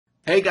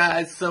Hey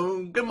guys,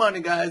 so good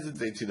morning guys,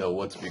 it's 18.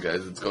 What's up you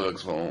guys, it's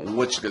Golex Phone.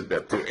 What you guys been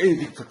up to?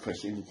 Anything for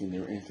fresh, anything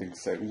new, anything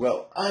exciting?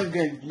 Well, I'm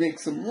going to make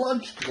some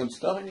lunch because I'm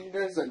starving you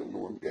guys. I don't know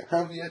what I'm going to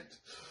have yet.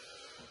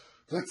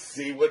 Let's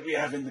see what we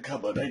have in the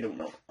cupboard, I don't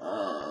know.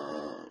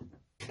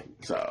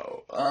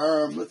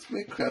 Let's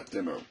make crab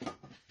dinner.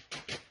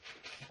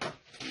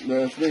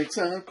 Let's make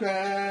some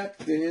crab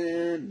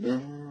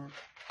dinner.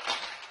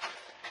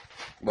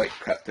 Like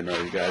crab dinner,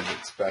 you guys,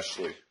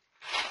 especially.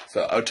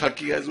 So I'll talk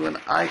to you guys when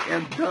I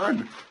am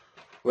done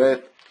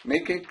with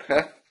making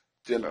craft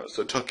dinner.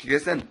 So talk to you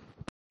guys then.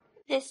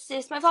 This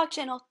is my vlog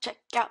channel. Check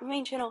out my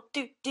main channel.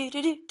 Do.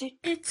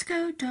 It's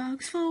Go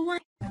Dogs for One.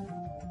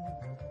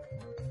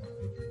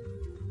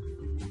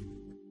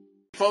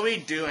 Before we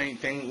do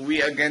anything,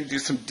 we are going to do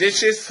some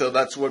dishes. So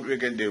that's what we're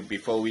going to do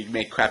before we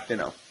make craft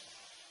dinner.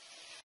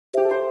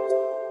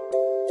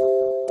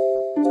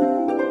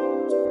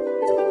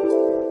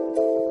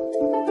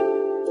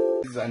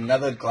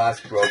 Another glass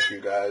broke, you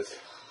guys.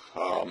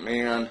 Oh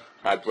man,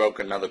 I broke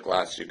another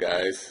glass, you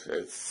guys.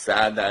 It's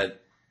sad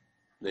that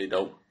I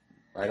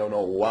don't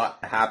know what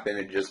happened.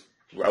 It just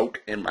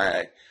broke in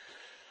my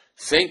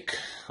sink.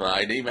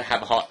 I didn't even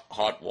have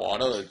hot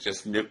water. It's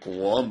just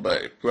lukewarm,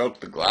 but it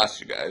broke the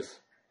glass, you guys.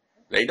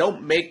 They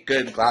don't make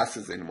good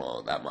glasses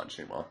anymore, that much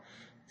anymore.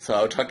 So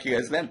I'll talk to you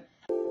guys then.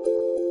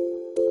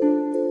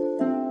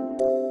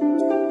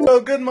 So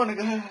good morning,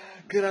 guys.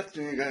 Good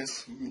afternoon,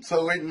 guys.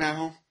 So right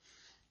now,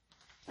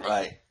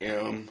 I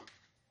am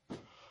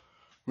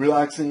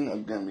relaxing.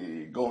 I'm going to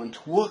be going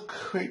to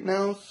work right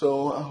now,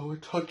 so I will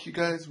talk to you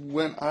guys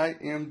when I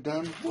am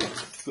done work.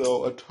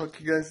 So I'll talk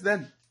to you guys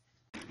then.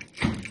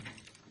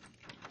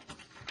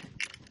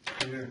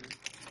 Yeah.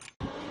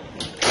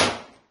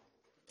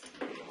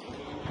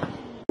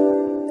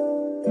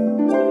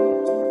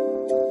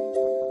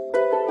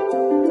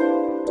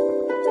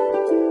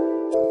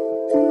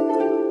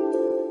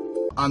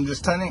 I'm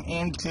just turning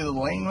into the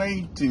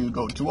laneway to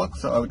go to work,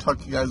 so I will talk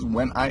to you guys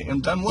when I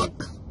am done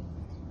work.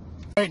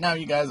 Right now,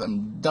 you guys,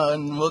 I'm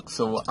done work,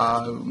 so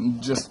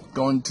I'm just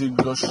going to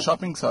go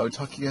shopping, so I will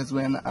talk to you guys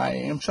when I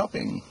am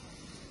shopping.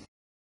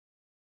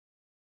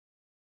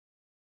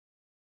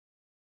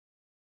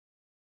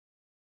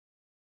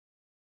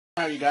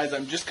 Now, you guys,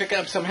 I'm just cooking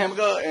up some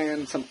hamburger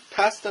and some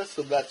pasta,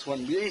 so that's what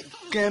we're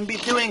going to be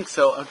doing.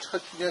 So I'll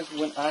talk to you guys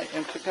when I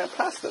am cooking up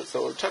pasta,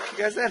 so I'll talk to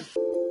you guys then.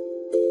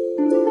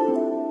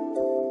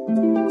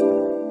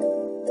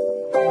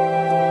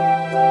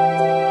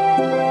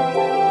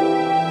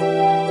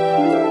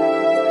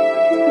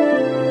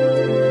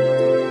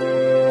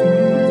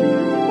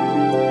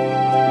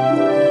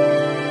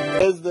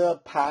 Here's the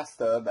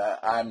pasta that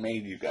I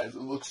made, you guys.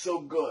 It looks so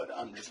good.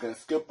 I'm just going to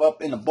scoop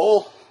up in a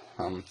bowl.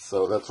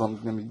 So that's what I'm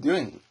going to be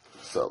doing.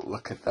 So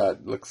look at that.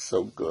 It looks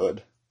so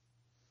good.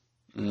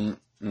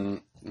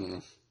 Looks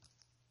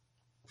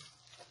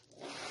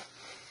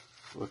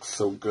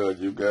so good,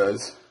 you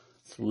guys.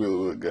 It's really,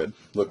 really good.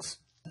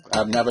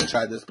 I've never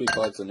tried this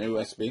before. It's a new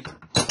recipe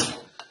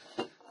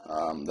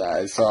that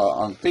I saw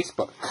on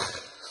Facebook.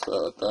 So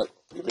I thought,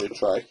 give it a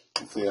try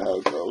and see how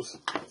it goes.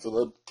 It's a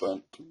little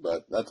burnt,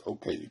 but that's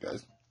okay, you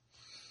guys.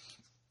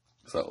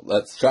 So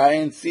let's try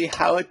and see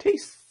how it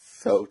tastes.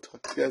 So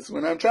talk to you guys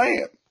when I'm trying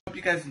it. Hope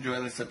you guys enjoy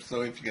this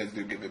episode. If you guys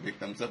do, give it a big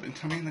thumbs up and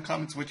tell me in the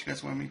comments what you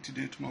guys want me to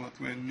do tomorrow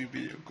with a new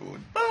video.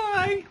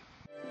 Goodbye.